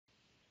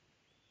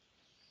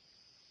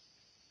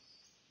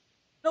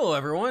Hello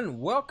everyone,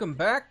 welcome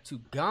back to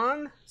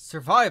Gone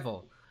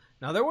Survival.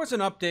 Now there was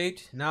an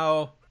update.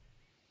 Now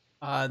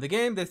the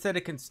game, they said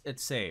it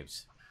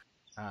saves.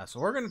 So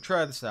we're gonna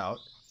try this out.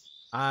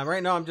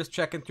 Right now I'm just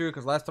checking through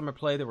because last time I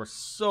played there were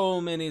so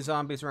many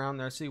zombies around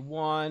there. I see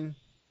one.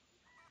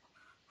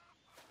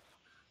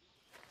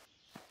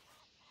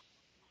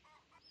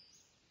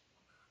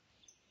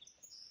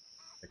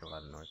 Make a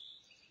lot of noise.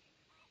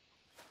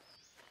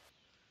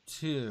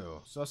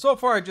 Two. So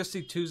far I just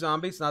see two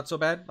zombies, not so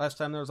bad. Last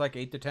time there was like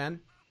 8 to 10.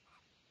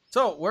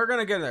 So we're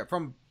gonna get in there.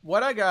 From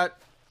what I got,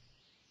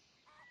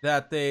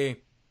 that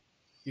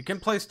you can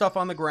place stuff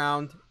on the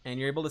ground and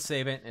you're able to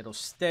save it. It'll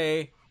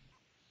stay.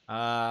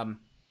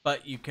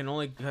 But you can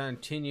only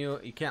continue.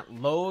 You can't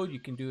load.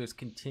 You can do is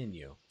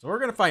continue. So we're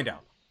going to find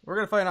out. We're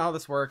going to find out how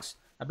this works.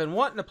 I've been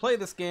wanting to play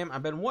this game.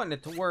 I've been wanting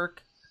it to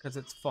work because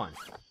it's fun.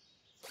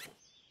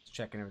 Just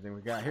checking everything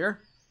we got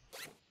here.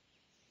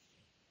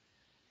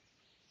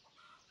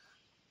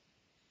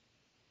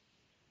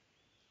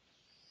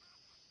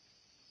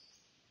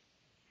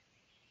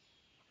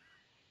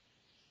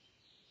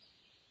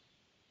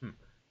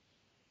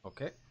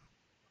 Okay.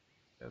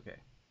 Okay.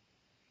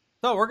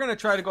 So we're going to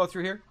try to go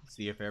through here.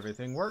 See if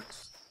everything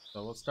works.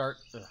 So we'll start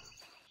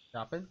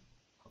shopping.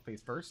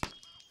 Face first.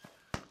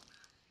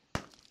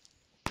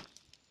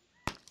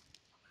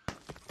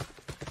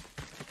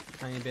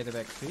 Tiny bit of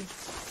XP.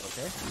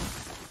 Okay.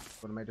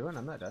 What am I doing?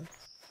 I'm not done.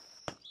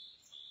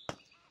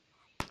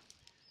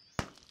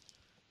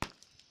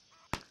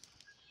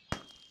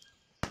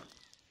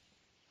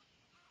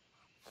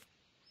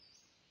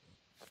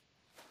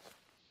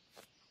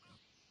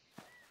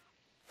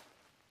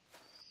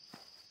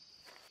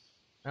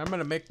 I'm going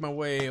to make my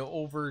way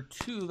over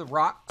to the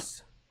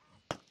rocks.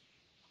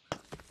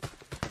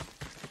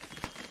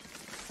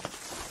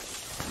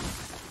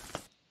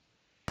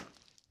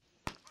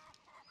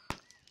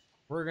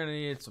 We're going to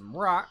need some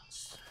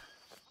rocks.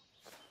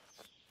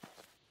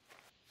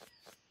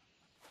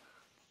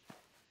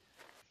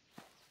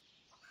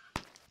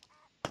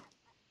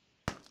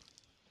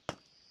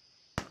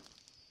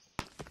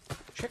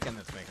 Chicken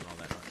that's making all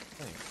that noise.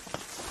 Thanks.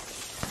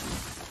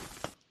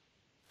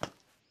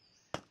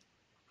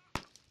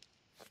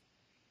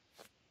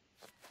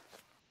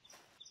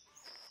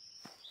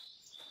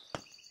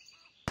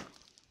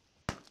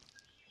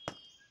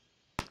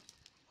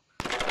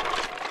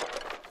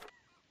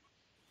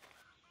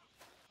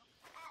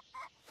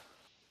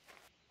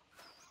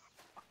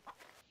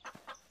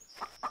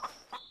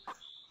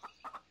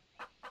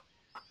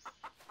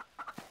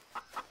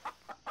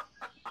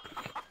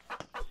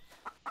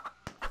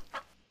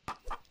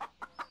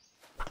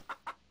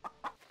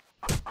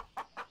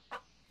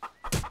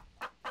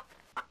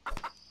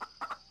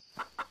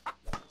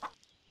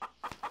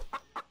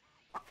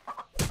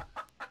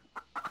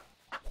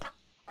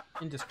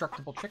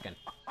 Indestructible chicken.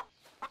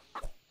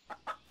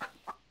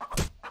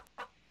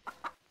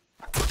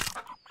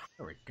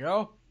 There we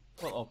go.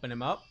 We'll open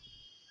him up.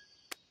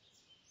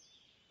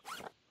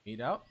 Eat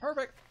out.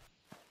 Perfect.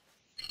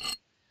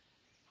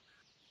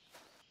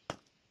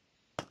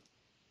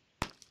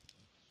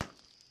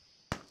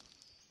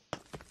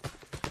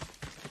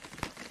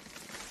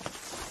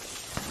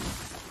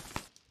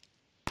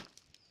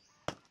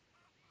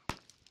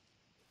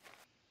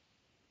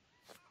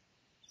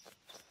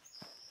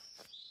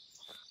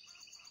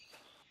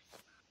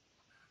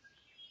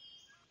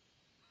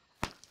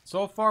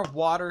 So far,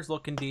 water's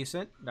looking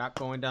decent. Not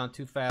going down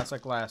too fast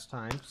like last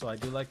time, so I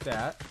do like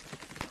that.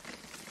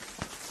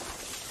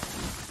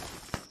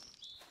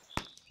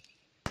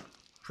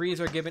 Trees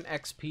are given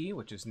XP,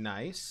 which is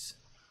nice.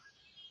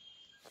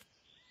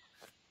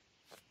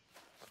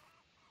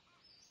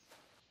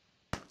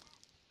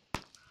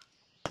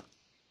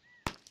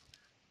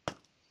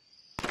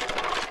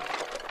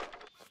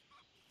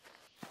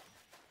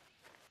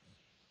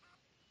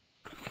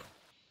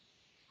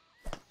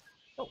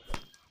 Oh,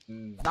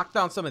 knock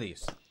down some of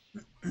these.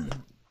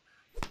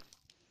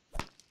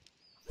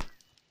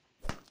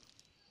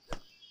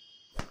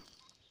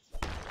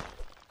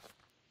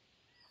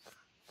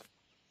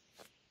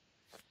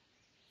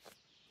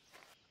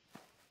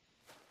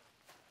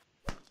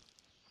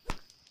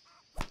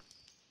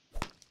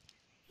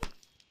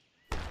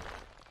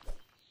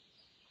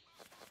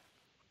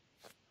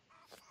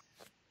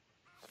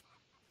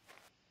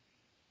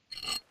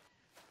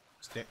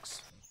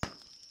 Sticks.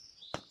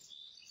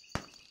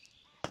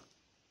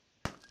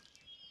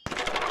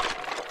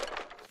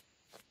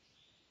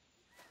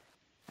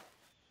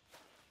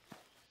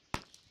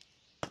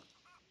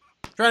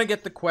 Trying to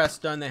get the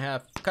quest done. They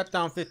have cut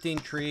down 15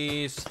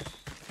 trees,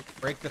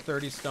 break the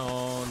 30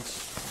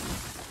 stones.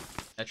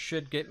 That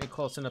should get me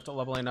close enough to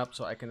leveling up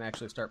so I can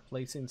actually start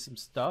placing some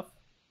stuff.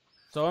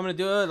 So I'm going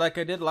to do it like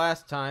I did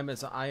last time,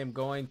 is I am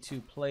going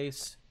to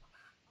place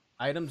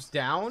items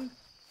down,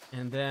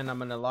 and then I'm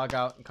going to log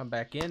out and come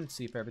back in,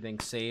 see if everything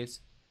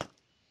saves.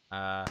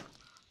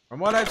 From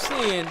what I've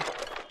seen,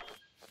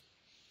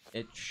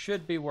 it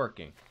should be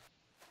working.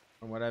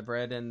 From what I've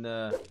read in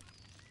the...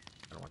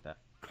 I don't want that.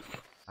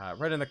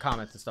 Read in the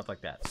comments and stuff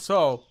like that.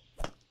 So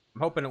I'm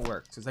hoping it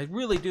works, because I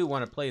really do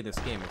want to play this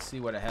game and see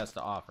what it has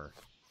to offer.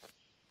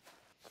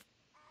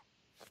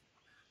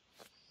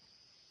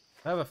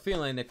 I have a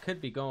feeling it could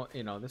be going,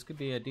 you know, this could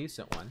be a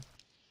decent one.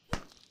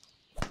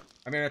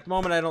 I mean, at the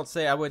moment, I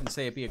wouldn't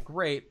say it'd be a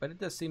great, but it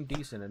does seem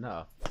decent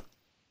enough.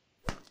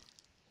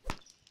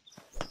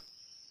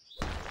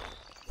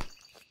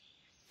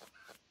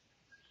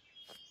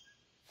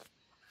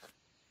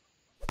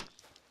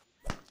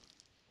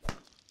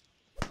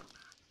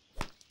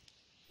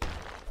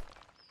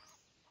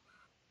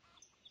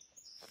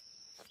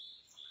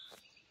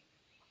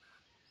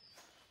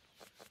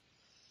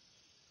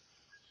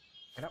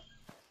 Get up.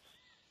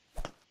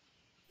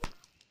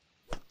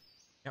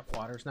 Yep,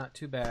 water's not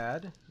too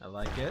bad. I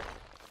like it.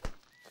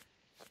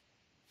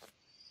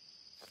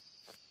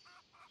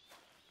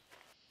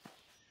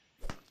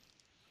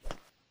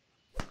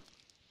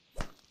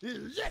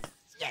 Yes!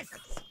 Yes!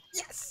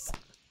 Yes!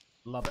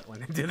 Love it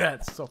when they do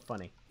that. It's so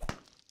funny.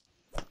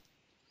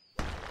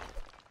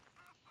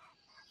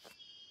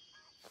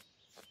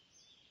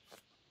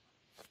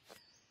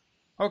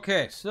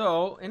 Okay,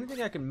 so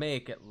anything I can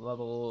make at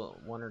level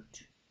 1 or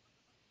 2.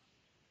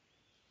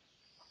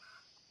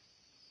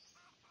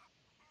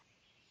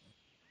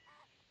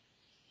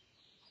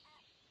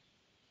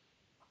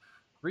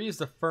 Three is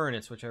the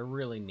furnace, which I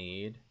really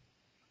need.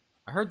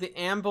 I heard the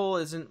anvil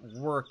isn't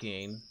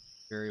working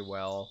very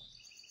well,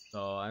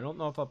 so I don't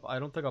know if I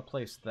don't think I'll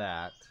place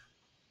that.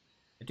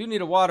 I do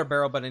need a water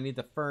barrel, but I need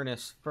the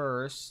furnace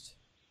first.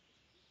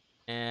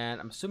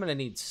 And I'm assuming I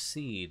need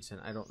seeds, and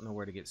I don't know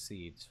where to get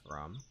seeds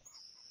from.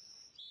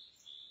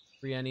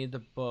 3, I need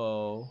the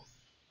bow.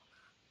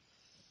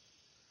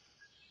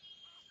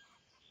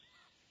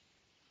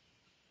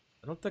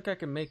 I don't think I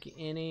can make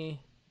any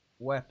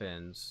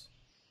weapons.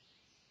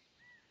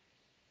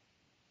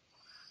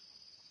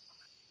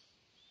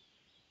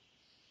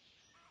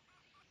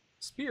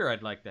 Spear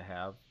I'd like to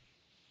have,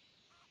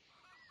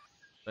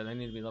 but I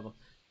need to be level.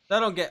 I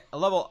don't get a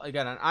level. I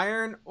got an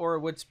iron or a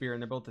wood spear,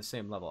 and they're both the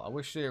same level. I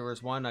wish there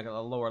was one like a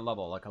lower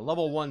level, like a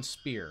level 1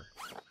 spear.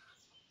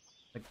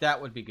 Like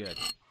that would be good.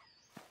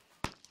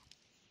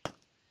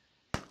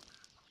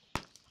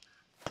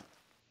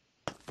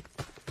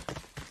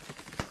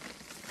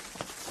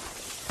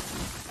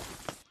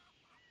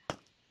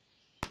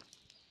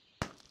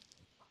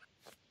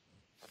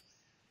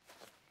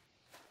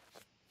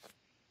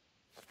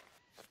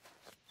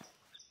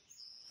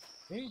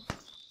 Okay.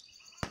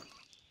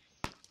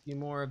 A few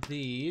more of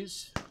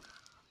these.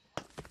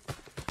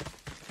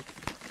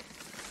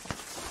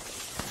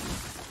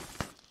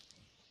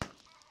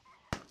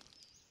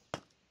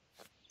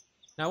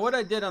 Now what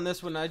I did on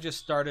this one, I just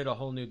started a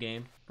whole new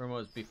game from what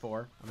was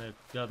before. I mean,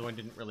 the other one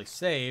didn't really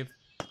save,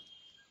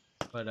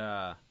 but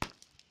I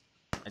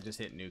just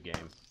hit new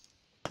game.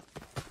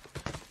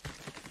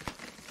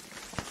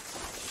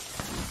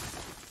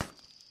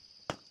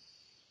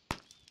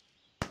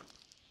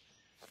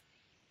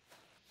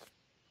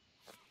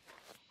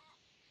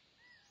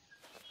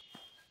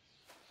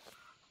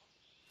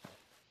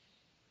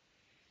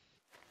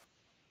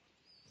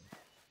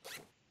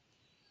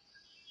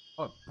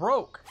 Oh, it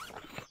broke.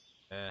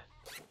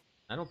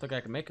 I don't think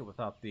I can make it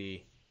without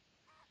the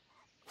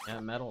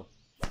metal.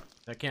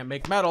 I can't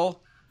make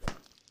metal.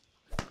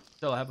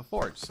 Still, I have a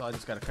forge, so I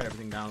just got to cut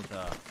everything down with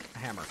a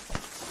hammer.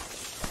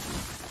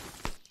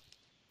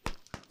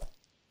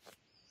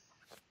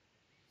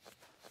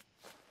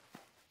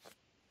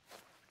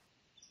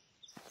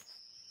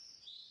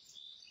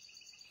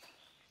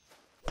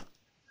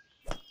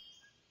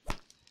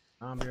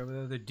 Zombie over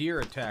there. The deer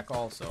attack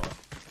also.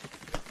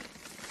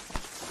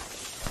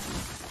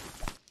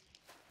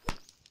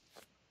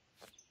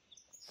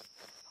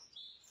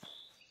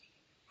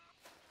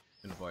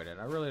 Avoid it.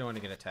 I really don't want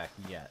to get attacked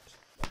yet.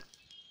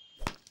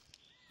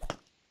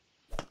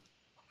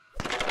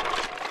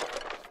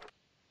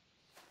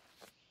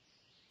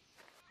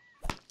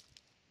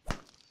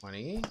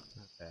 $20, not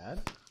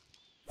bad.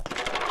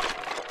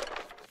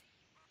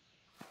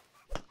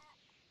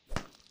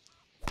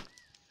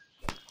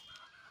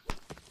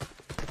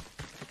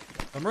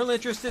 I'm really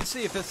interested to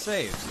see if it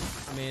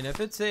saves. I mean, if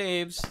it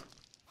saves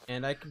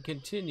and I can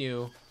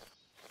continue,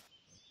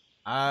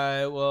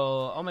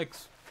 I'll make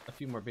a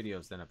few more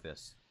videos then of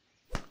this.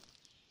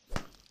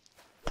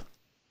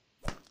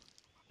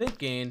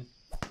 Thinking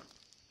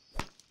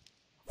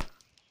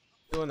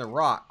doing the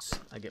rocks,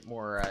 I get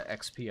more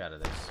XP out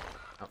of this.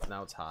 Oh,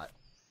 now it's hot.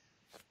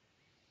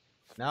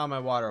 Now my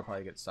water will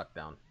probably get sucked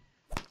down.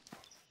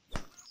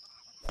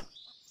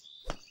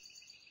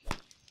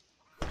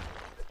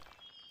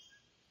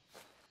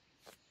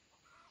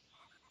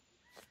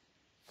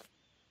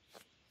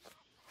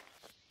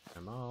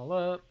 I'm all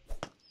up.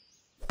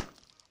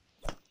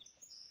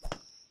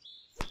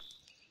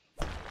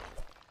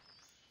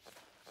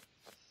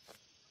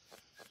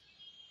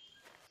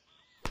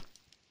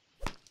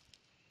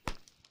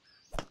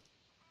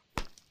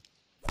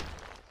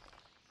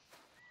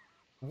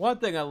 One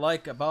thing I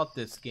like about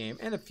this game,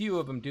 and a few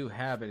of them do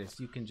have it, is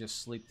you can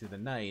just sleep through the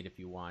night if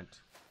you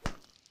want.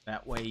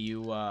 That way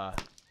you don't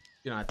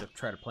have to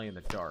try to play in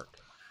the dark.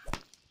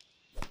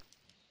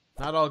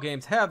 Not all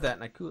games have that,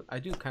 and I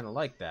do kind of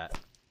like that.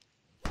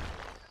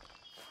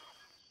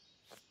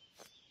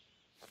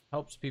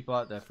 Helps people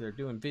out that if they're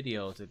doing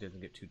videos, it doesn't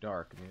get too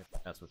dark. I mean,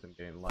 that's with them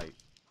getting light.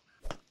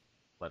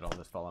 Let all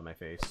this fall on my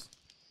face.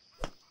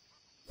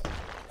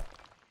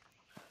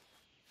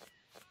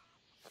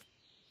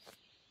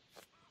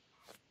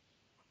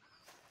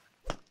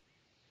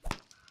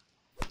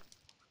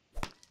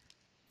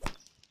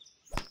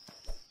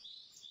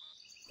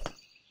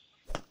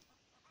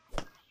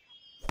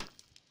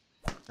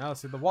 Now,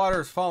 see, the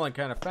water is falling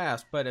kind of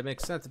fast, but it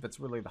makes sense if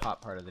it's really the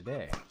hot part of the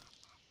day.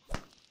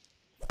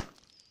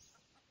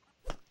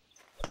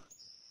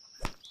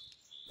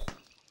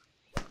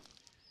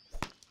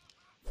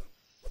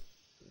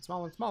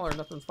 Smaller and smaller,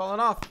 nothing's falling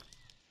off.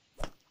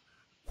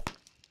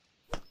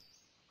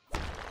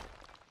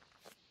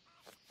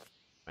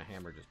 My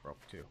hammer just broke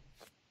too.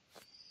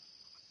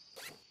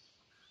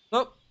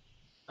 Oh,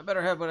 I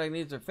better have what I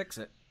need to fix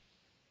it.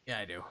 Yeah,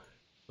 I do.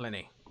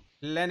 Plenty.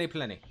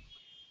 Plenty.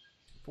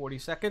 40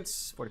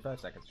 seconds. 45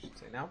 seconds, I should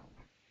say now.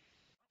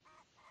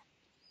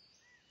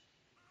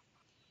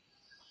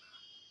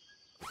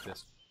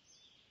 Just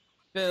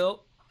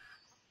fill.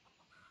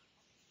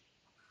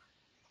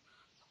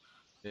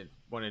 I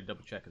wanted to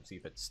double check and see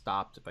if it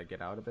stopped if I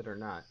get out of it or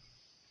not.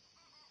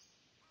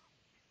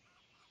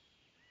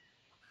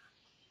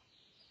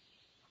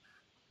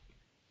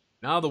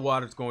 Now the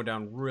water's going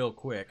down real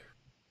quick.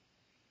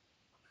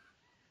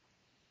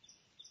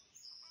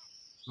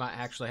 Might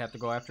actually have to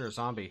go after a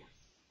zombie.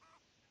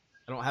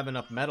 I don't have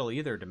enough metal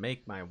either to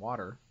make my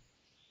water.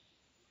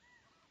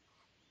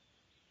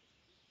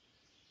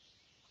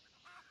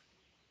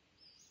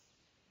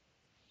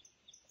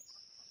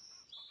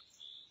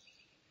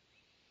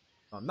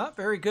 I'm not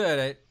very good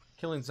at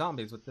killing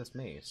zombies with this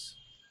mace.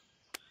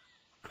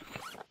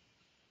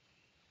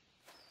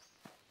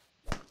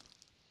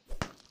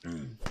 Well,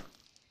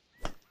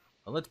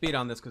 let's beat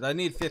on this because I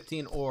need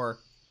 15 ore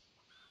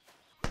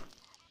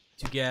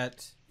to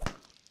get,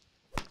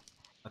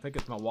 I think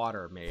it's my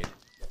water made.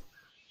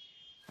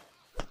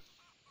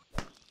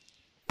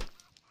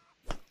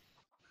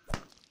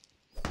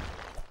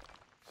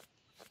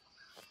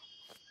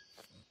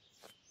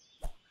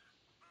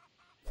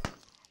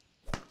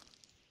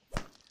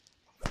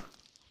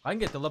 If I can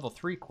get to level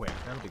 3 quick,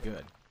 that'll be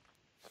good.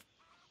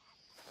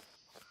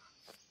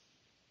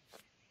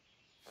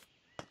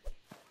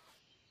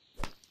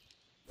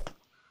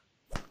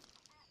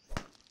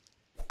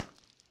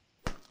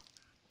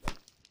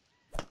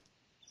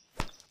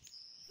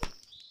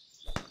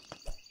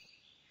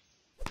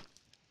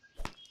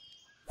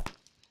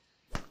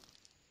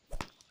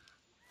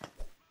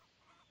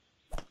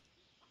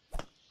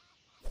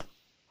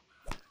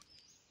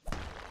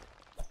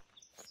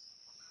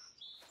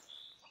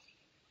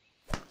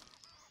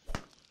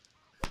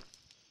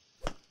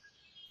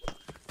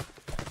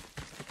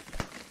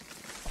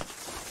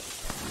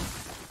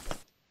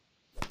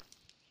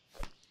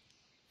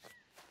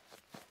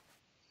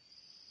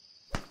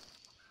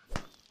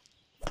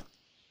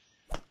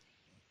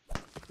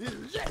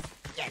 Yes,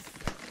 yes.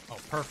 Oh,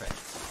 perfect.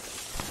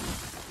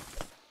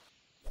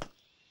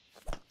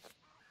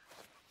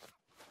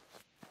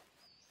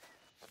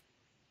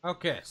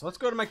 Okay, so let's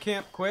go to my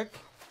camp quick.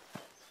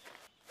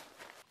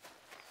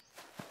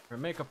 Or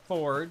make a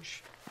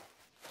forge.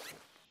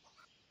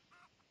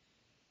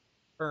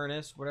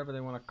 Furnace, whatever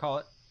they want to call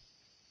it.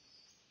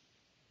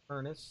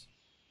 Furnace.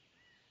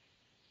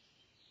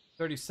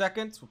 30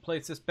 seconds. We'll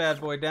place this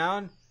bad boy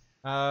down.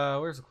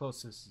 Where's the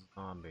closest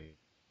zombie?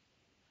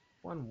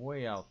 One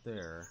way out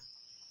there.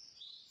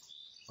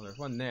 Oh, there's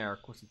one there.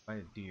 Of course, he's by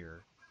a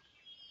deer.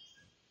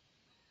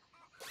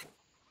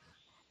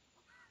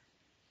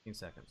 15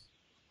 seconds.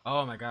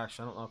 Oh my gosh,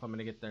 I don't know if I'm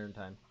gonna get there in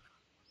time.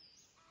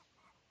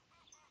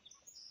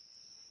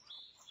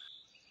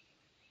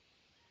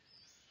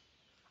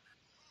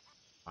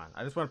 Fine.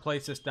 I just want to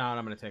place this down.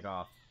 I'm gonna take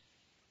off.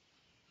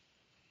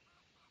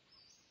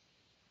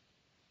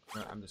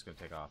 No, I'm just gonna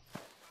take off.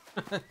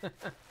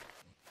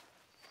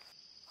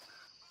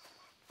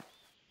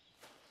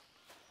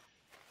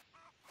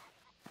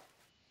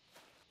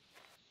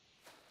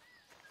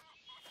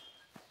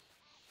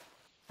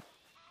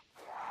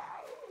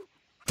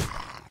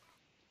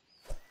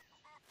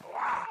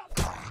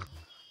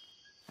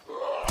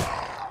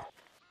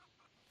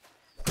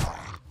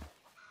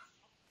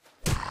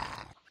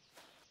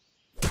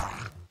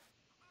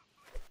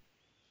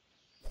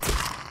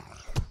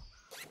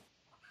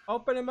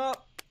 Open him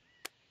up.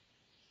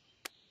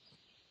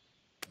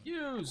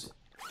 Use.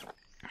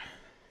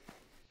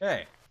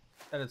 Okay,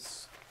 that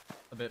is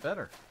a bit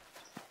better.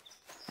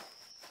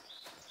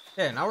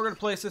 Okay, now we're gonna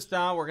place this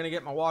down. We're gonna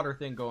get my water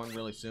thing going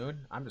really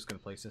soon. I'm just gonna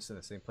place this in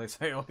the same place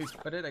I always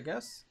put it, I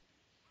guess.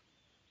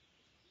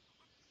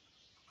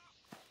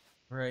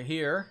 Right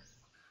here.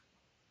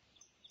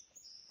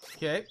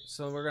 Okay,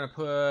 so we're gonna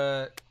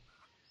put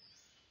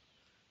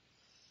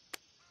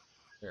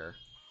here.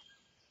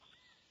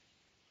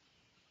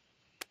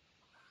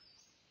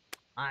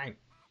 Fine.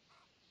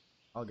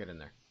 I'll get in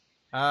there.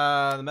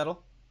 The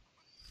metal.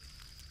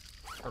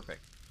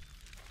 Perfect.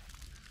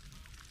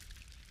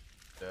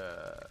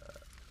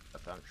 I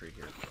found a tree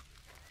here.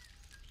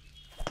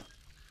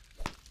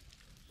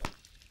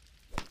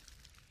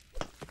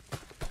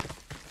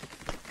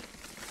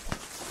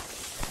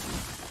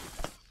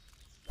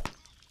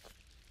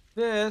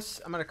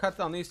 I'm gonna cut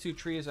down these 2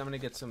 trees. I'm gonna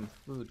get some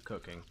food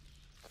cooking.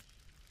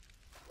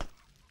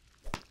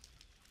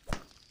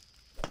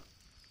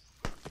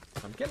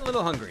 I'm getting a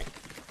little hungry.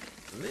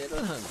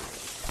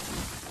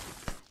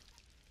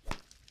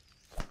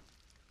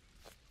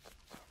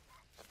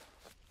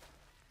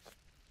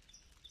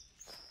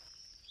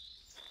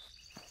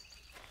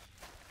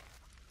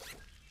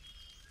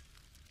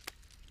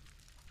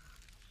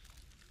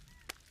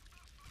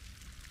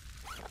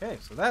 Okay,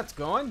 so that's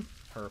going.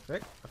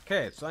 Perfect.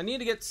 Okay, so I need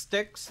to get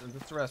sticks, and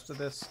that's the rest of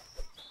this,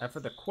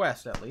 for the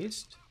quest at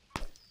least.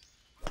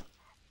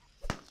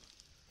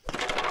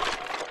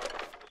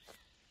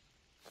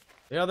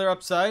 The other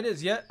upside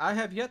is I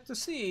have yet to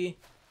see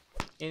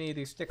any of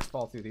these sticks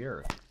fall through the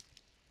earth.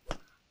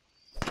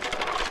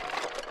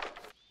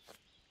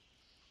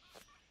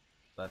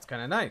 That's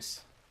kind of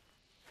nice.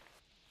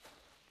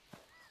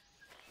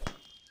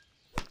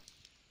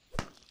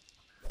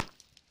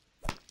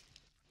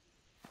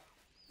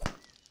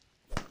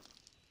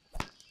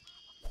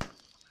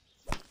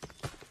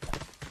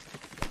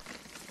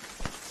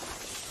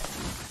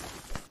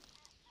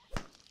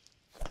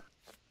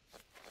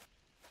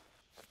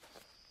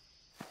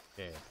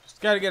 Okay, just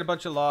gotta get a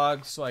bunch of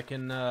logs so I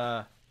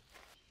can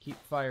keep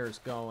fires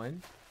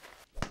going.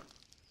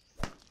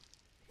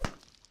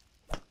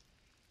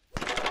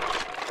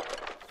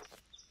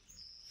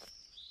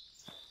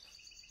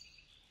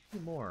 Two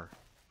more.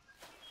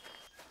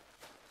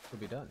 We'll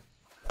be done.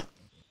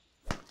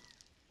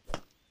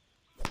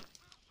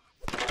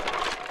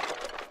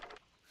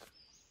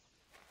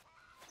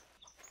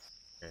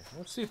 Okay,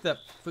 let's see if that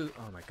food...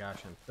 Oh my gosh,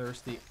 I'm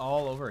thirsty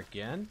all over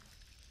again.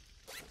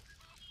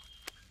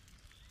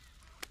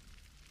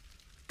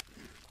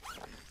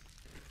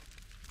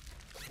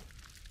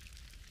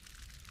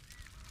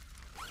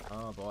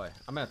 Oh boy,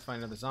 I'm gonna have to find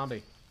another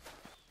zombie.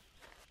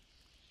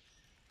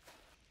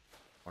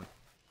 One.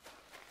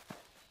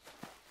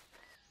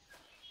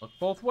 Look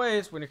both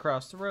ways when you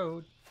cross the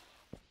road.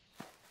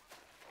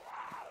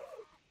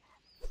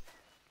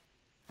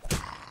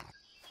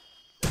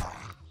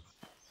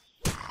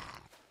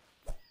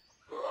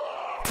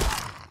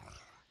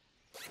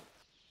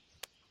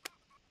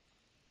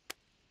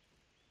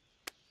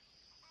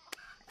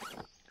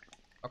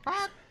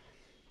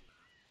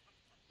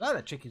 A lot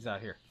of chickies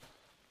out here.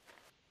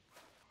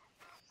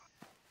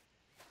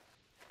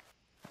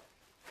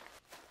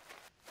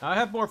 Now I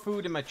have more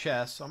food in my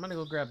chest, so I'm gonna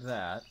go grab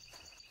that.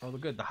 Oh,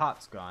 good, the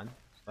hot's gone.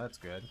 So that's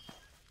good.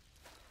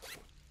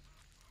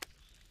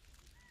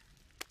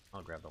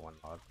 I'll grab the one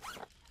log.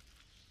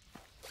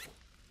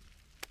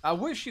 I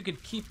wish you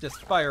could keep this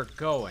fire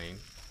going.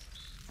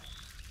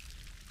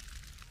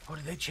 Oh,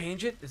 did they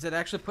change it? Is it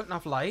actually putting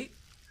off light?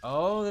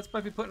 Oh, this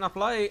might be putting off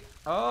light.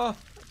 Oh,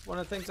 that's one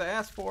of the things I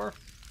asked for.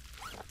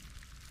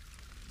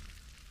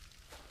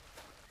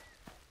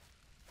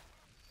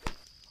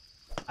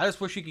 I just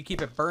wish you could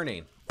keep it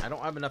burning. I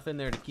don't have enough in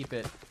there to keep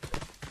it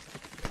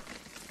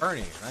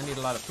burning. I need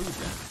a lot of food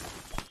then.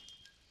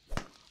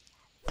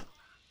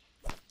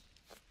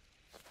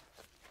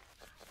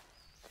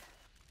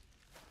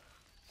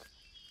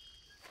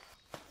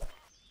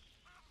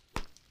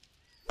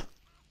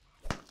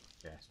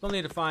 Okay, still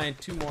need to find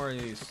 2 more of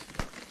these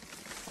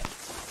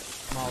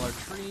smaller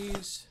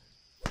trees.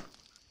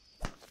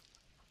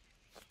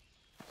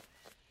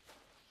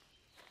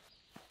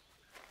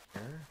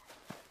 There.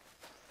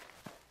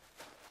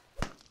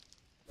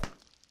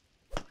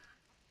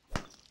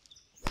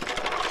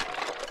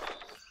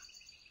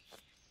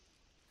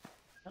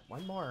 Yep,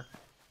 one more.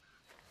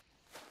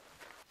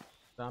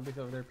 Zombies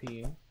over there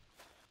peeing.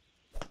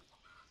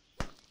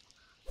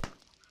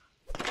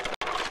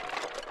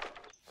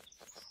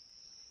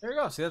 There you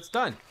go. See, that's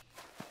done.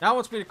 Now it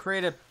wants me to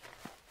create a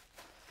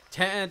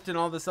tent and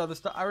all this other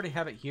stuff. I already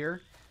have it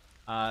here.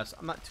 So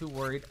I'm not too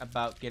worried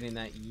about getting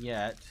that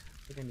yet.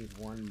 I think I need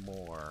one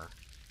more.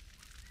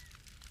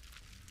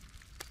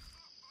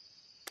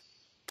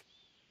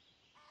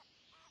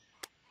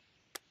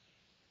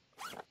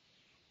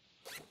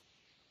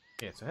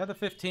 Okay, so I have the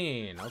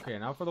 15. Okay,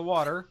 now for the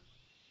water.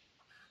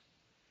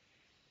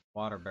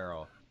 Water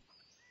barrel.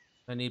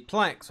 I need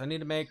planks. I need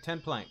to make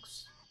 10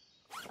 planks.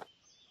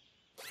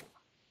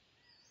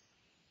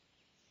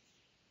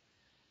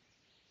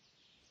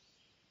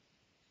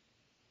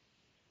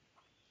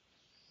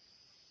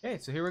 Okay,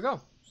 so here we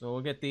go. So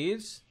we'll get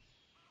these.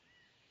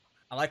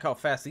 I like how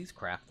fast these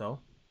craft, though.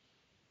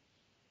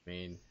 I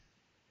mean,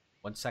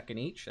 1 second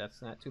each.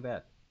 That's not too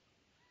bad.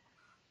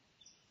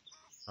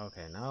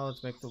 Okay, now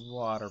let's make the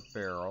water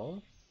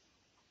barrel.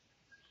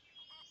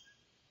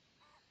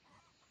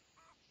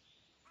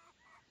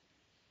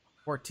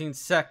 $14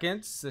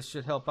 seconds. This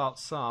should help out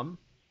some.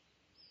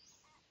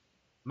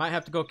 Might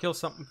have to go kill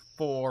something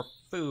for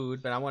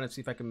food, but I want to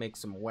see if I can make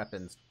some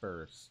weapons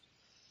first.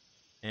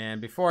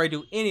 And before I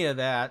do any of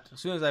that, as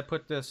soon as I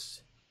put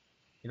this...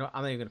 You know what?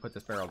 I'm not even going to put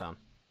this barrel down.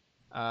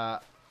 I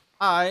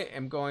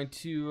am going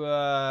to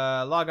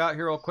log out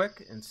here real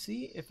quick and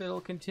see if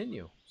it'll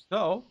continue.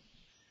 So,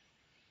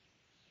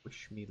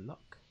 wish me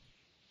luck.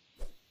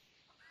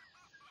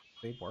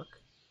 Save work.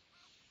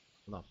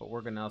 No, but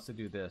we're gonna also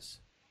do this.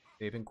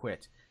 Save and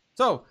quit.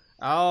 So,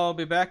 I'll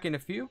be back in a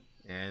few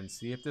and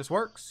see if this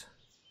works.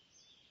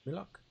 Wish me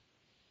luck.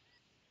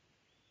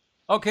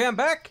 Okay, I'm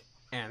back,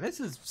 and this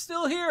is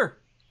still here.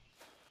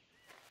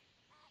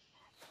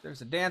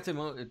 There's a dance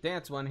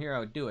one here. I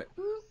would do it.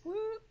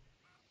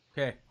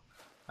 Okay,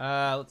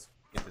 let's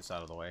get this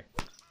out of the way.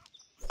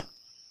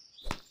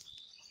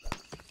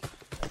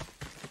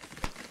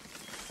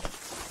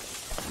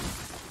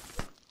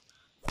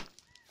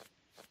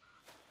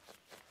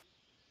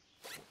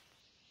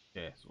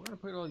 Okay, so we're gonna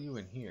put all you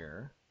in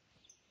here.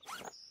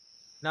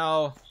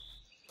 Now,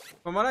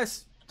 from what I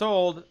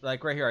told,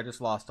 like right here, I just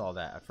lost all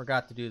that. I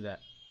forgot to do that.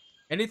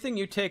 Anything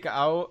you take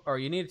out, or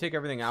you need to take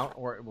everything out,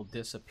 or it will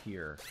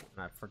disappear.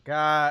 And I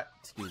forgot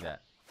to do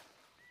that.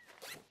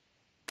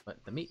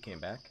 But the meat came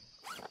back.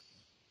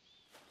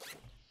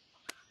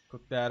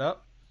 Cook that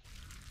up.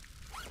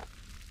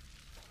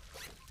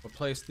 We'll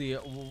place the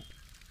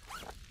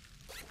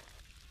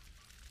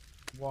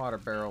water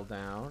barrel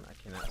down. I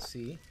cannot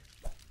see.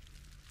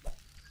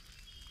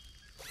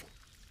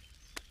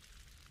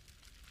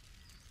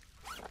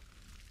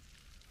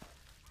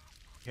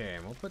 Okay,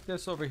 and we'll put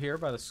this over here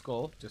by the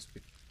skull, just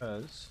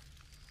because.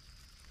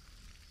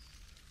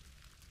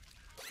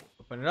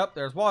 Open it up,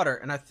 there's water,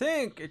 and I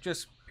think it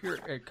just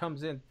it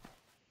comes in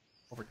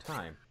over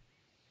time.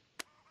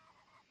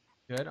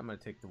 Good, I'm gonna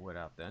take the wood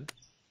out then.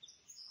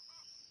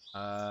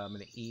 I'm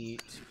gonna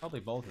eat probably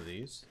both of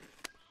these.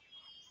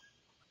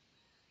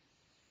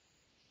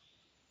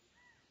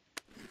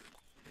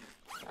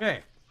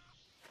 Okay.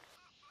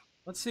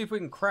 Let's see if we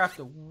can craft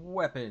a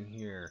weapon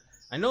here.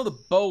 I know the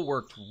bow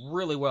worked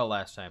really well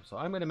last time, so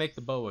I'm going to make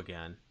the bow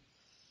again.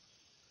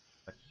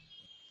 I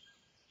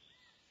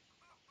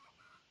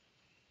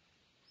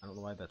don't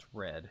know why that's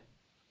red.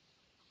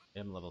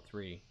 I'm level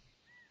 3.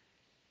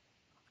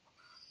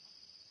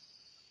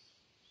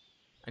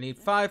 I need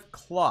 5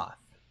 cloth.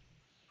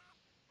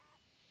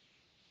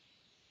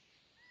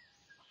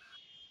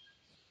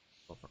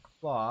 Go for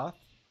cloth.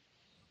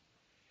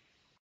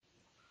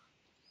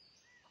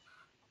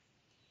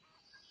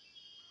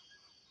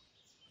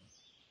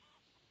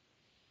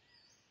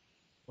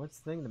 What's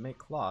the thing to make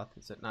cloth?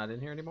 Is it not in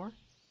here anymore?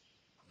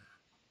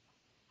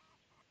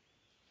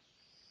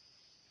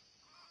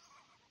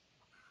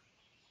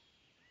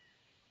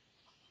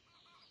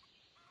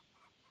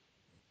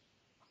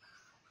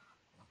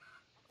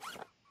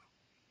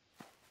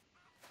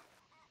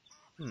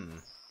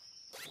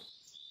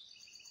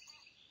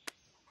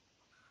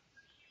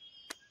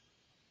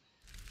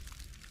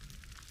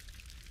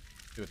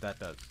 See what that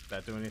does. Does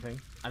that do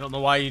anything? I don't know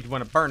why you'd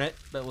want to burn it,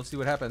 but we'll see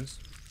what happens.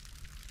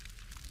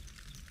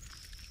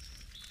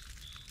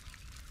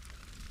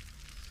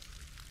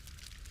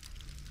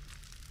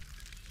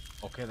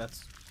 Okay,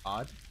 that's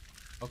odd.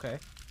 Okay.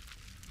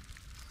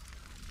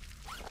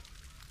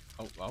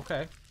 Oh,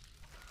 okay.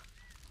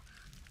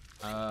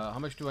 How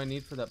much do I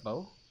need for that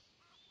bow?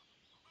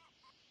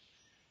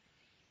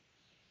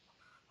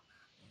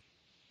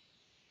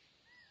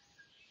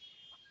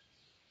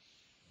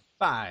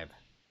 5.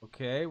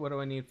 Okay, what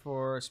do I need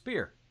for a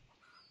spear?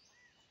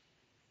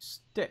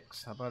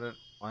 Sticks. How about it?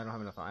 Well, I don't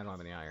have enough. I don't have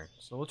any iron.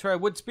 So we'll try a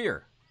wood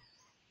spear.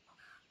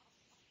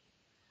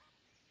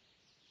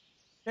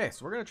 Okay,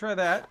 so we're gonna try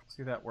that.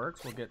 See if that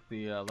works. We'll get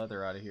the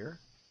leather out of here,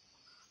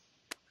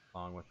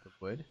 along with the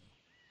wood,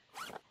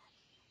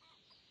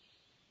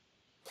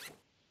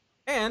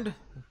 and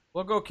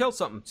we'll go kill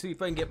something. See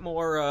if I can get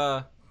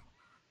more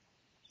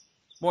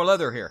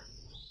leather here.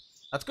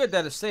 That's good.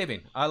 That is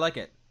saving. I like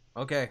it.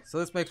 Okay, so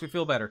this makes me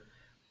feel better.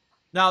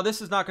 Now this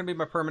is not going to be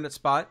my permanent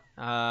spot.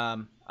 I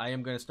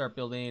am going to start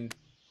building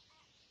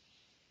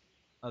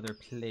other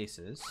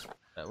places.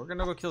 We're going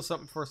to go kill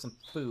something for some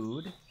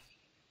food.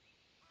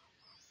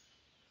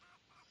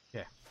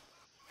 Okay.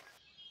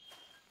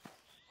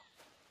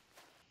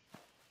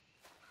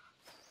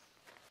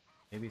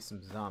 Maybe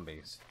some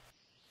zombies.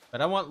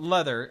 But I want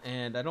leather,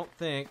 and I don't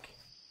think...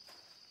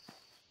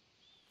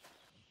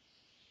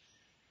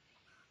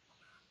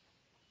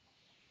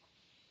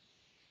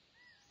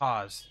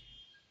 Pause.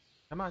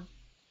 Come on.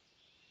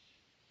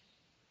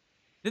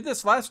 Did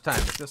this last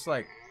time. It just,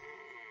 like,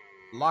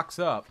 locks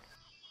up.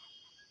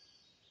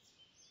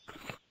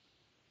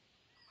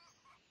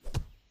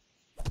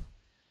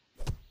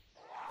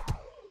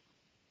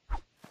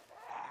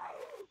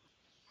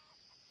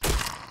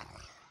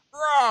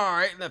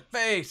 Right in the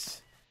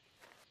face.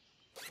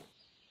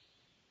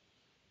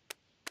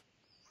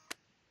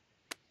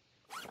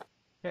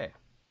 Okay.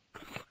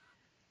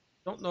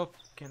 Don't know if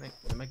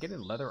am I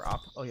getting leather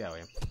off? Oh yeah, I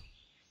am.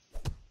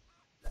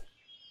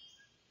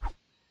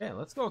 Okay,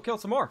 let's go kill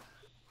some more.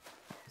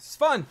 This is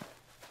fun.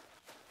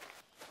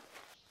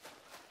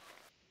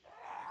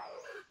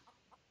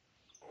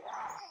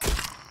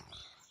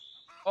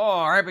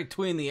 Oh, right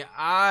between the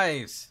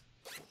eyes.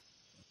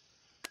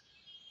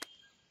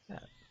 Yeah.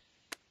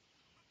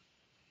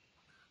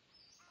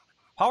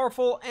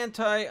 Powerful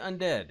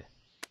anti-undead.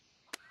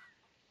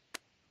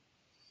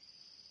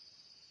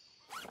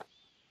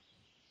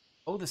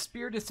 Oh, the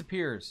spear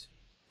disappears.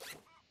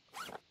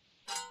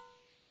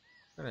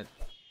 I'm gonna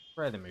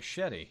try the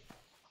machete.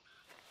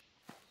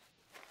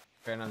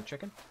 Try another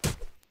chicken.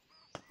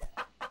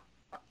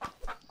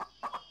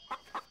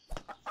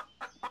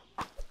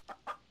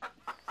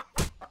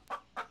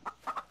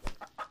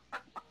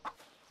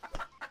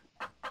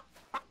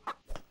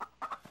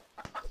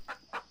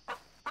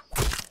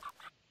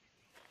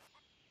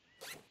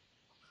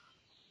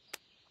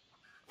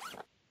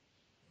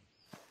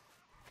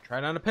 Try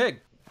it on a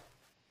pig.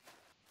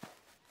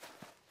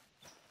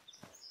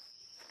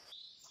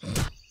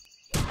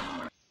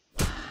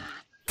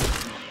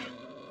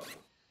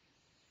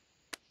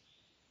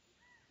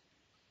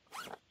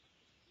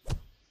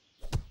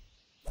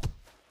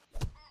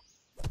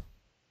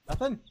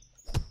 Nothing?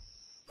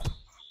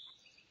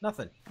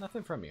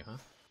 Nothing from you, huh?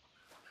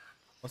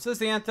 Well, it says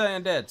the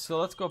anti-undead, so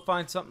let's go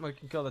find something we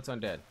can kill that's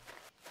undead.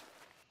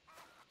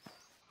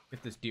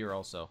 Get this deer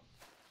also.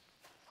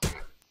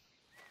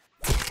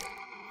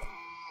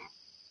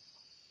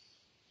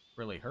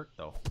 Really hurt,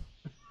 though.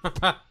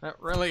 That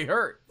really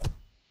hurt.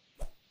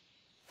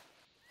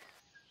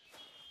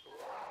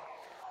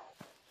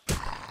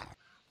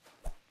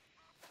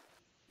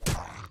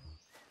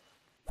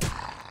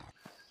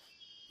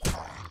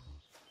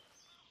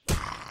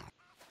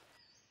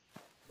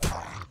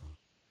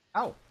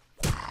 Ow.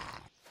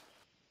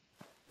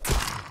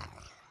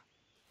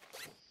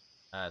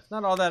 It's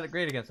not all that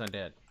great against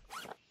undead.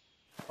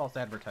 False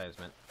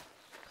advertisement.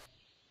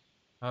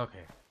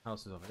 Okay,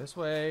 house is over this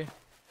way.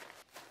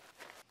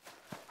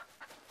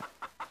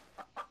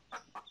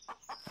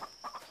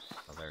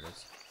 Oh, there it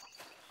is.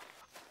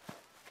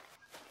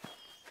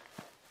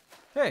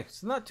 Okay,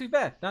 so not too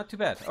bad, not too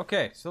bad.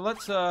 Okay, so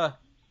let's, I'd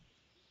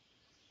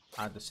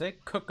to say,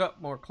 cook up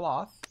more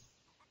cloth.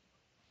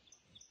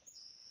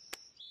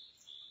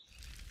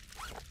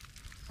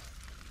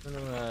 I'm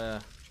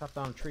gonna chop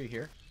down a tree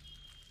here.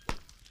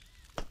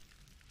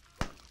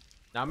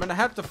 Now I'm gonna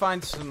have to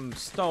find some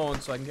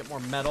stone so I can get more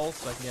metal,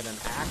 so I can get an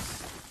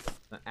axe.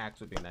 An axe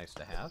would be nice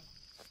to have.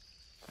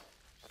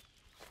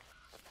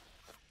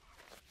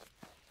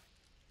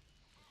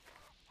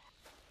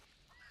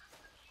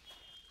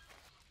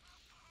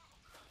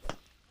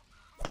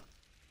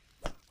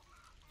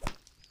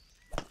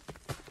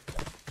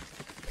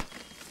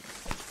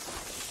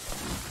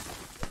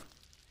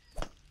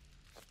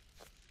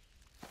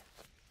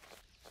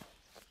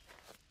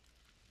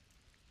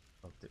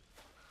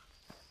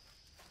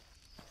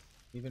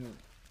 Even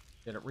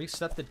did it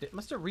reset the day?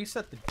 Must have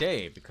reset the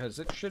day because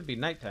it should be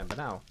nighttime by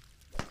now.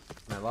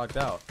 And I logged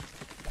out.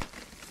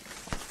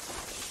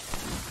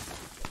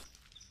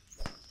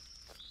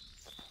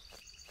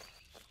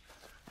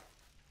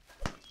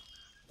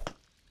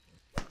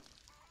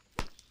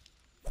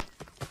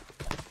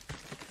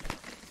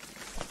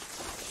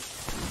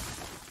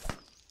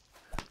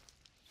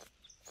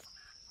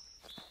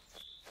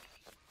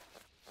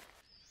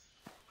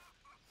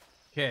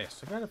 Okay,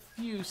 so I got a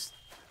few.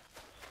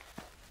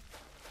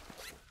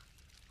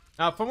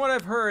 Now, from what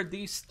I've heard,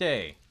 these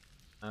stay.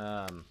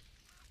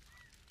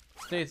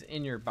 Stays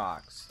in your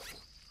box.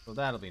 So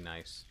that'll be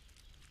nice.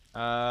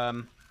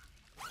 Drop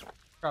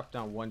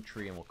down one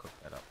tree and we'll cook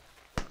that up.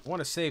 I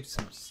want to save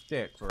some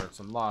sticks or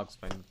some logs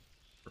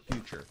for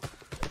future.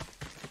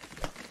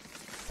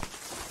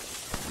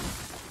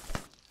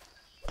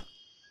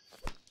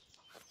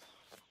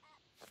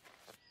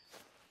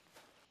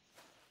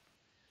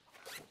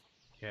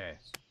 Okay,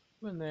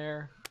 so in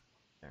there.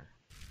 There.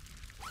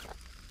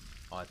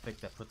 Oh, I think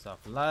that puts off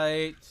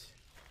light.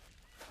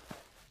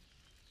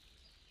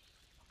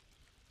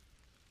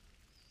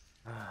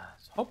 I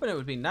was hoping it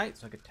would be night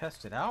so I could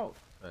test it out,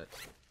 but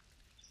let's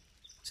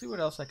see what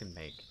else I can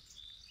make.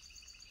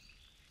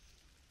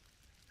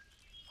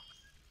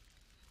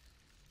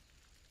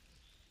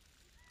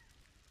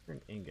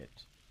 An ingot.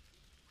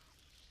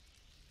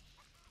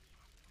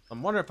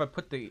 I'm wondering if I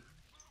put the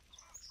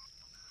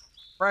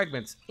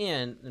fragments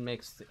in, it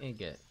makes the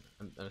ingot.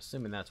 I'm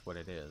assuming that's what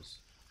it is.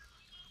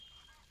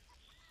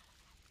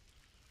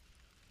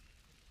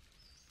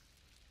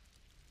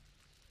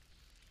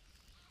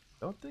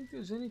 Don't think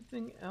there's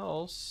anything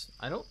else.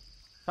 I don't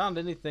found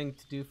anything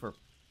to do for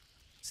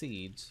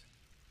seeds.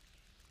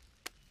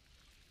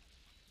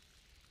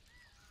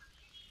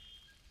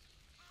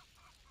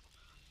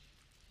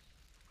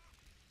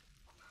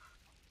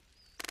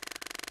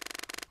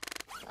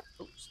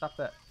 Oh, stop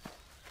that.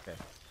 Okay.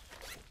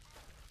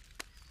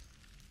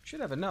 Should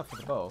have enough for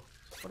the bow.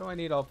 What do I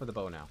need all for the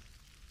bow now?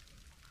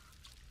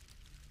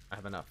 I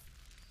have enough.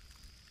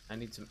 I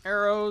need some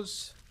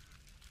arrows.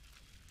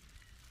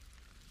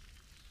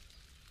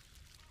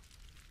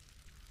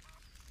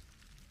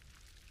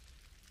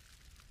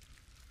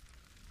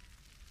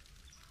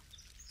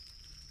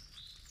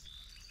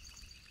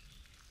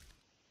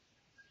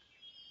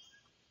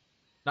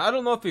 Now, I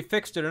don't know if we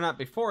fixed it or not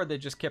before. They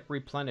just kept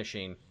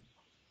replenishing.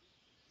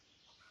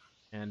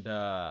 And,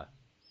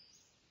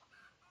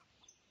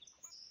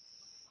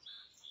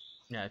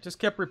 Yeah, it just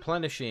kept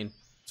replenishing,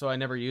 so I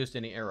never used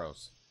any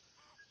arrows.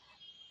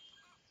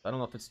 I don't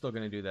know if it's still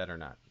going to do that or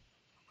not.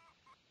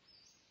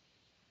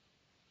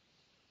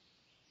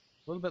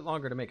 A little bit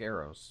longer to make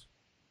arrows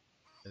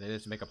than it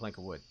is to make a plank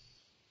of wood.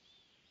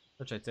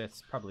 Which I'd say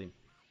it's probably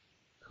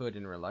could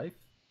in real life.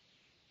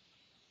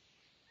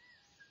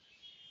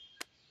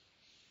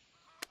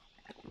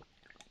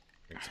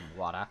 Drink some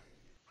water.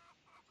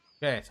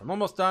 Okay, so I'm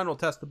almost done. We'll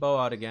test the bow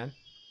out again.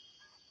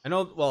 I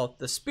know, well,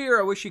 the spear,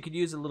 I wish you could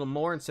use a little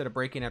more instead of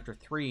breaking after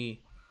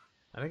 3.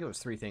 I think it was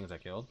 3 things I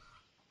killed.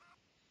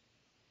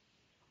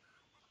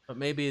 But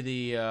maybe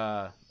the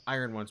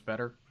iron one's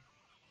better.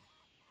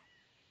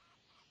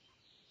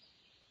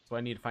 So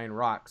I need to find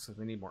rocks because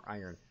we need more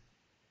iron.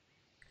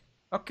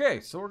 Okay,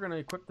 so we're going to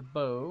equip the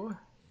bow.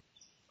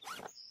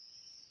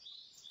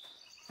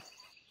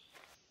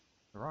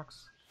 The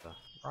rocks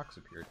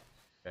appeared.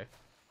 Okay.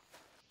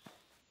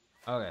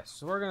 Okay,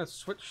 so we're going to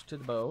switch to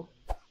the bow.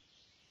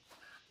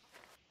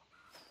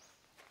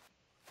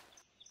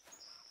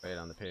 Wait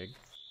on the pig.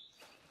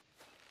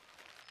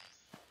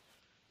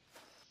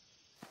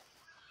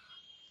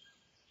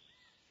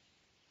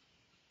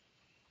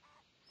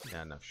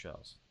 Not enough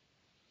shells.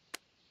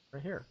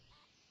 Right here.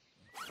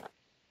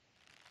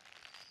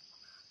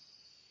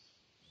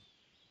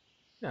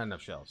 Not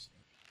enough shells.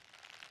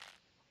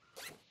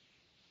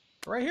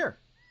 Right here.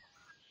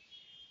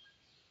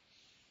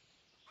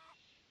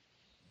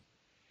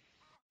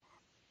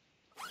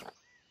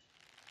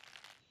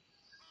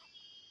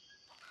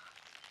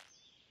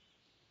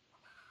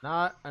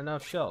 Not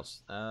enough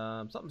shells.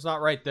 Something's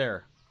not right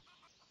there.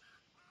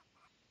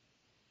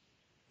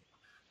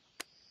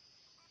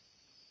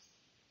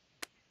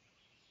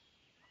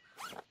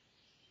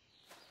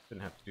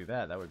 Didn't have to do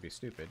that. That would be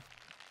stupid.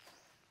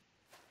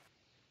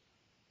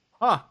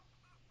 Huh.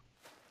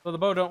 So the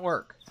bow don't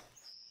work.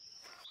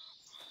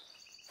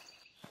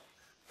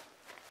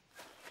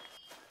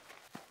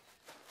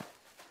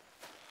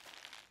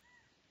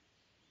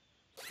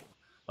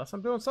 Unless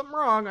I'm doing something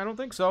wrong. I don't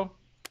think so.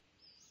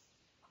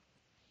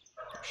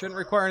 Shouldn't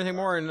require anything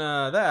more than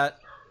that.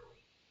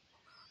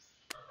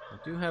 I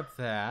do have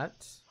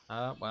that.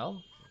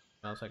 Well,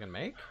 what else I can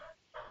make?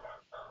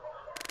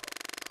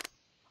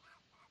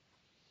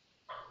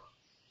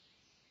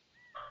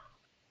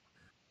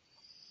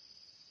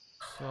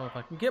 So if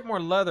I can get more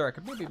leather, I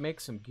could maybe make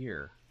some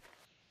gear.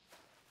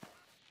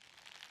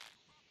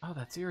 Oh,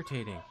 that's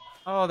irritating.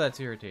 Oh, that's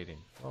irritating.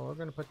 Well, we're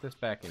going to put this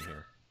back in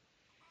here.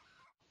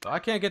 So I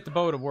can't get the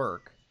bow to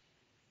work.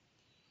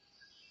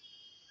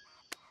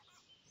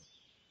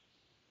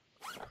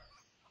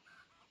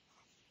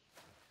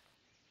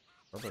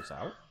 Throw those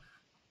out.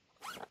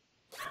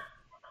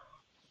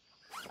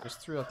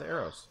 Just threw out the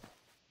arrows.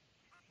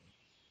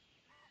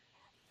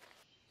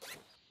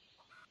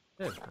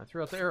 Did. I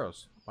threw out the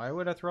arrows. Why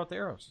would I throw out the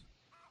arrows?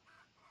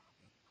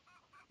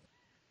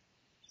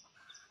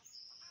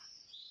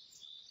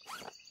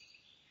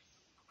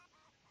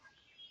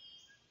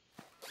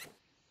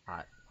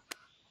 Hot.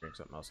 Drink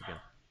something else again.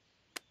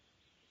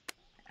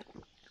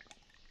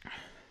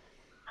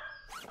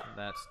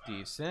 That's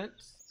decent.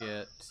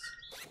 Get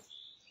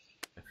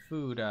my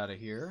food out of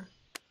here.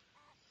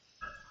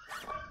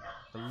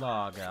 The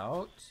log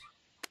out.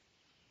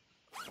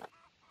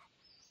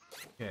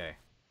 Okay.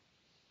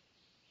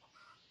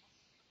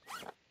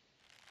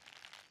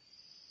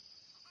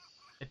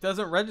 It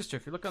doesn't register.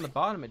 If you look on the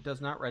bottom, it does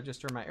not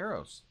register my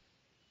arrows.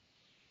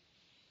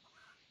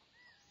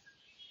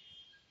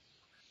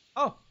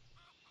 Oh,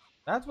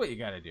 that's what you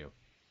gotta do.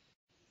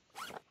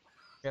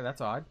 Okay, that's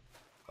odd.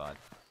 Odd.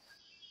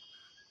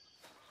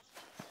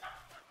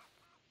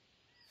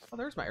 Oh,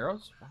 there's my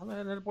arrows. How did I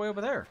end up way over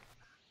there?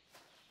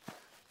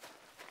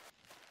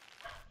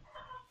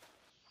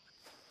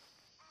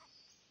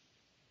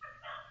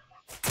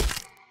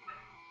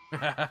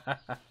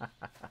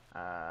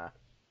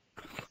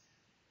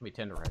 Let me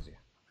tenderize you.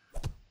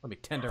 Let me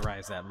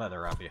tenderize that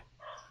leather off you.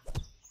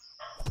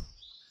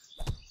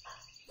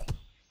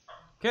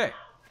 Okay.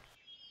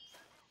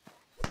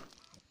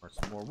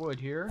 Some more wood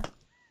here.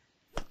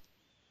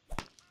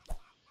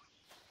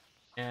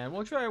 And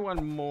we'll try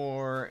one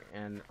more.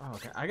 And oh,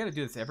 okay, I gotta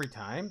do this every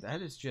time.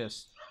 That is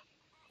just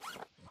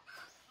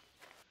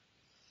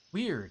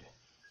weird.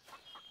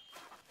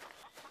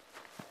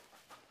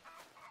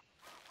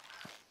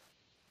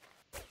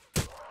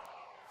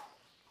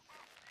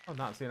 Oh,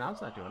 not see, now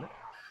it's not doing it.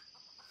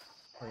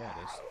 Oh yeah,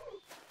 it is.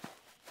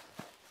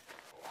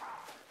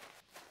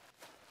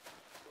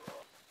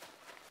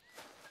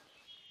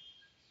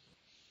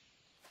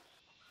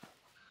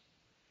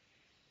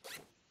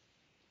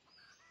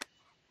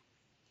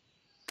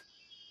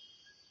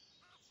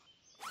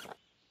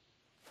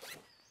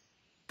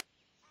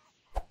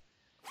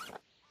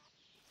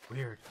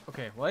 Weird.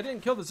 Okay, well I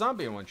didn't kill the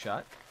zombie in one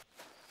shot.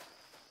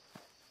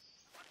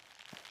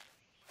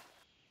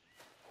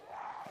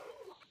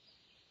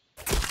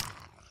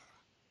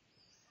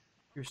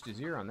 Here's to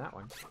 0 on that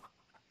one.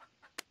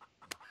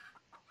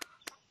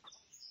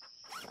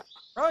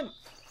 Run!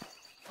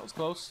 That was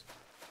close.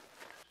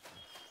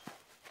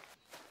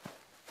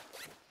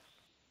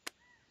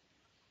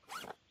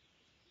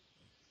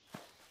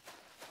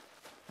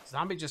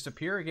 zombie just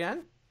appear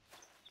again?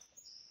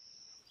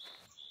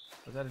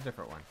 Was that a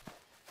different one?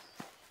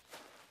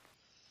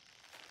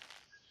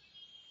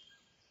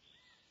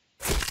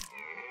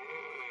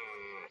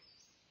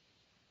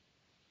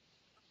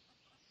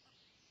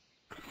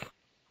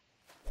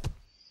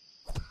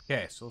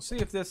 Okay, so we'll see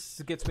if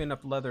this gets me enough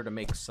leather to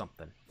make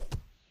something.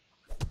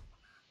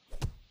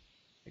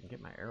 I can get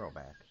my arrow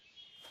back.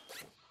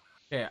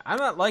 Okay, I'm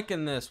not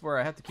liking this where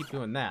I have to keep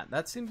doing that.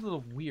 That seems a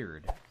little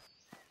weird.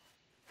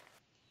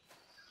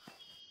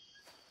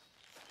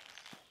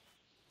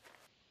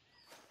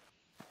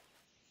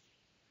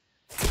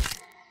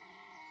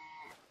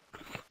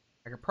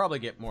 I could probably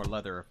get more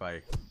leather if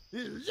I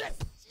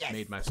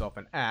made myself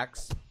an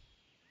axe.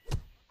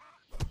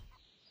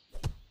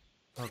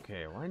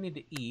 Okay, well I need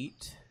to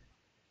eat.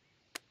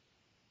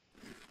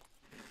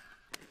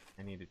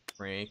 I need to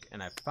drink,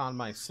 and I found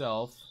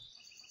myself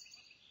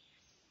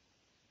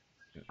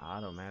an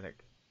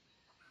automatic.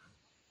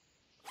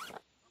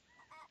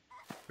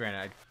 Granted,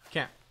 I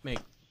can't make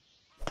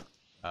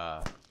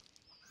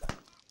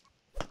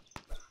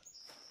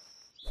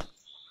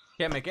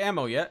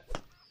ammo yet.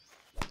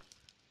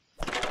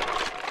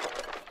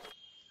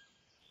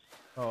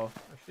 Oh,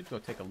 I should go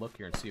take a look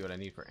here and see what I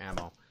need for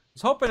ammo. I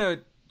was hoping it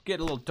would get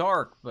a little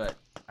dark, but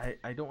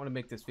I don't want to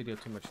make this video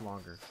too much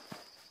longer.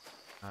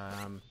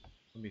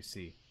 Let me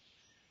see.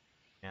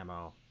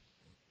 Ammo.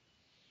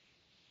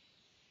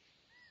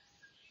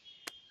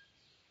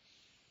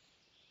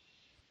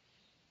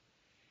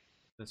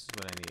 This is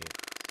what I need.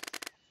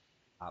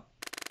 Up.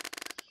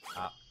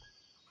 Up.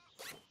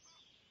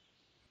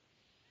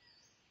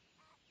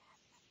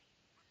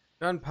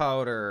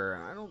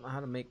 Gunpowder. I don't know how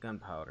to make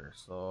gunpowder,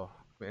 so...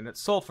 And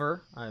it's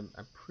sulfur, I'm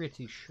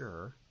pretty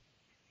sure.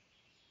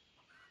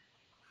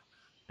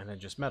 And then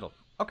just metal.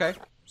 Okay,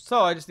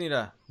 so I just need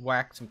to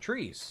whack some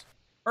trees.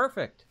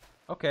 Perfect.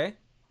 Okay.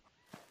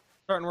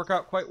 Starting to work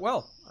out quite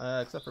well,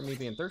 except for me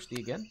being thirsty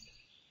again.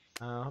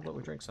 How about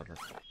we drink something?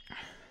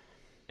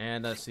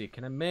 And let's see,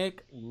 can I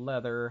make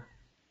leather?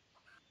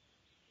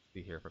 Let's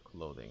see here for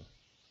clothing.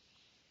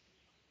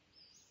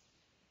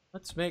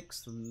 Let's make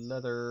some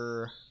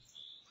leather.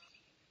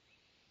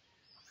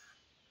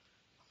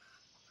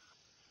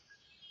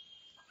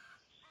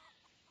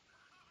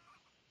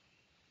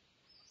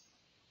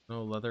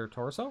 No leather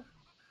torso?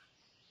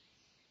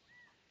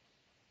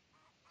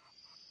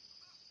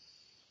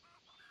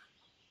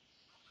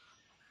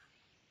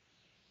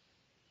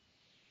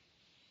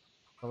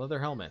 A leather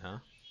helmet, huh?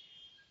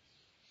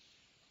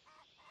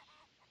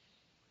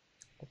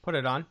 I'll put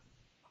it on.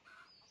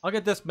 I'll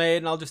get this made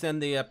and I'll just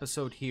end the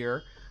episode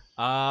here.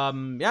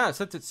 Yeah,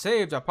 since it's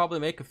saved, I'll probably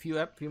make a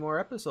few more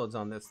episodes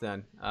on this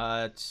then.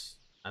 That's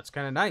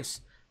kind of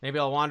nice. Maybe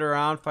I'll wander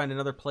around, find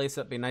another place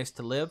that'd be nice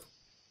to live.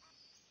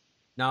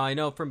 Now, I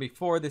know from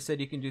before they said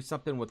you can do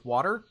something with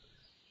water.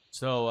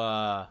 So,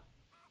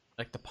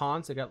 like the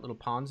ponds, they got little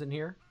ponds in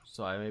here.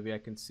 So maybe I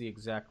can see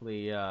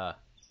exactly how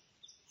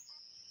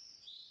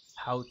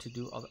to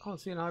do all the... Oh,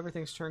 see, now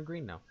everything's turned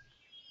green now.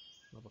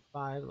 Level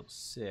 5, level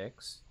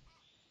 6.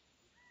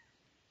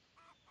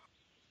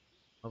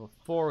 Level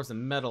 4 was a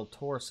metal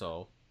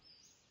torso.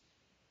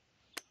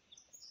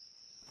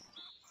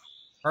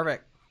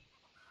 Perfect.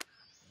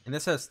 And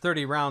this has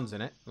 30 rounds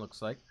in it,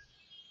 looks like.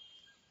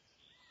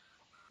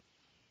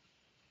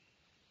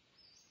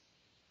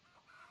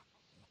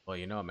 Well,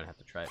 you know I'm gonna have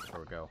to try it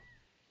before we go.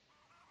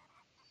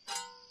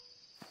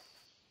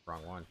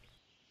 Wrong one.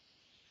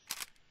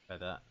 Try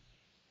that.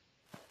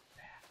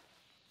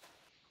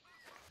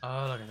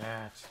 Oh, look at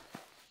that.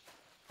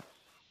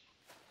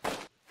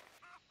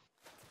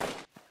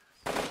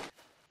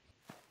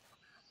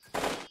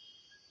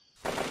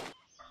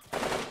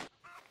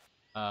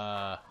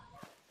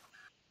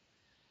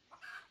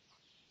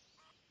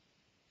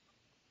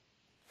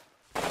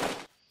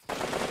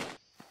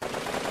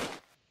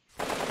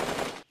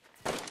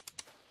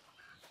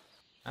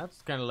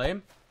 That's kind of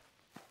lame.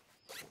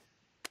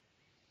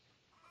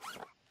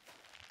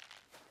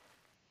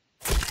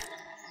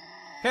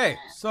 Okay,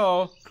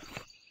 so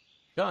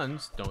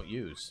guns don't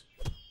use.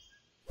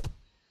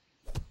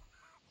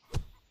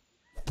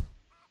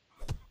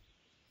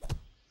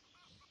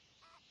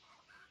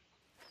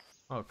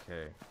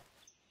 Okay.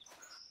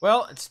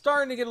 Well, it's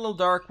starting to get a little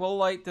dark. We'll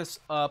light this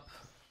up.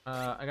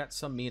 I got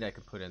some meat I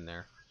could put in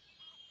there.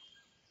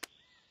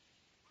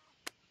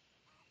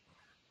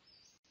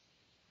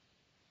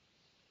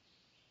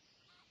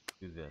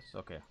 Do this.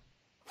 Okay.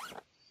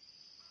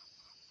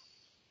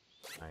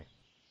 Alright.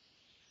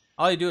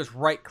 All you do is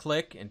right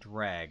click and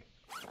drag,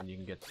 and you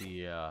can get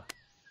the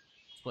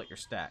split your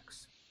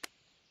stacks.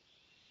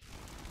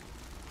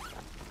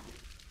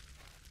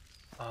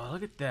 Oh,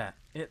 look at that.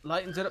 It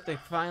lightens it up. They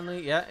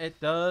finally, yeah, it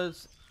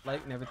does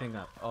lighten everything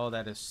up. Oh,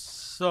 that is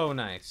so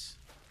nice.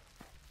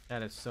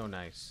 That is so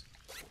nice.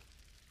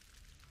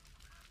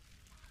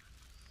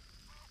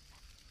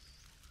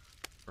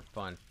 For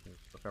fun.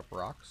 Look up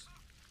rocks.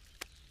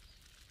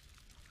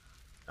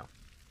 No.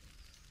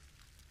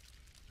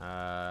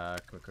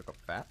 Can we cook up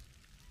fat?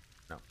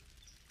 No.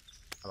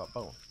 How about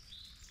bone?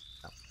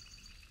 No.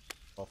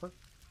 Sulfur?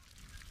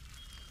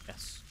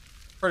 Yes.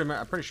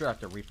 I'm pretty sure I have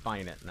to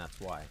refine it, and that's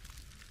why.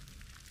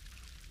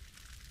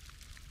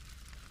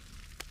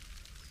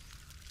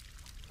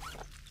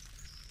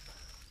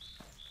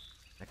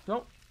 I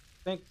don't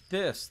think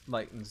this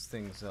lightens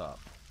things up.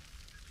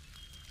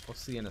 We'll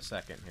see in a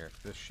second here.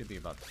 This should be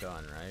about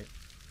done, right?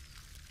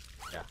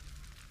 Yeah.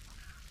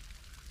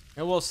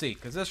 And we'll see,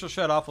 because this will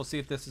shut off. We'll see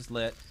if this is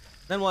lit.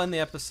 Then we'll end the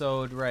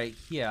episode right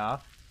here.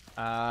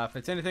 If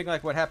it's anything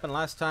like what happened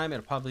last time,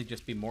 it'll probably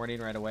just be morning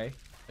right away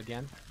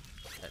again.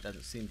 That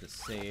doesn't seem to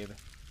save.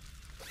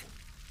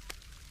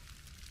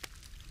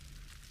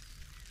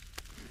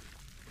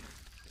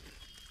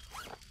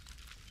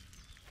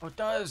 Oh, it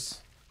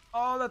does!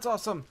 Oh, that's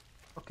awesome!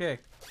 Okay.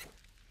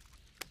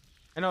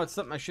 I know it's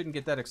something I shouldn't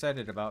get that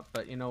excited about,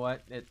 but you know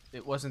what?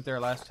 It wasn't there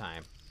last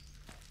time.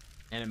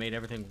 And it made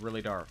everything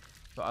really dark.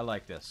 So I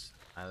like this.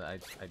 I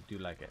do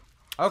like it.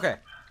 Okay.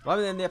 Well, I'm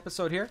going to end the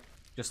episode here.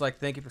 Just like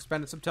thank you for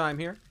spending some time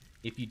here.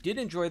 If you did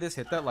enjoy this,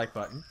 hit that like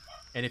button.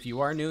 And if you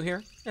are new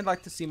here and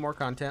like to see more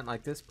content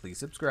like this, please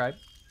subscribe.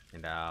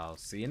 And I'll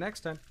see you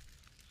next time.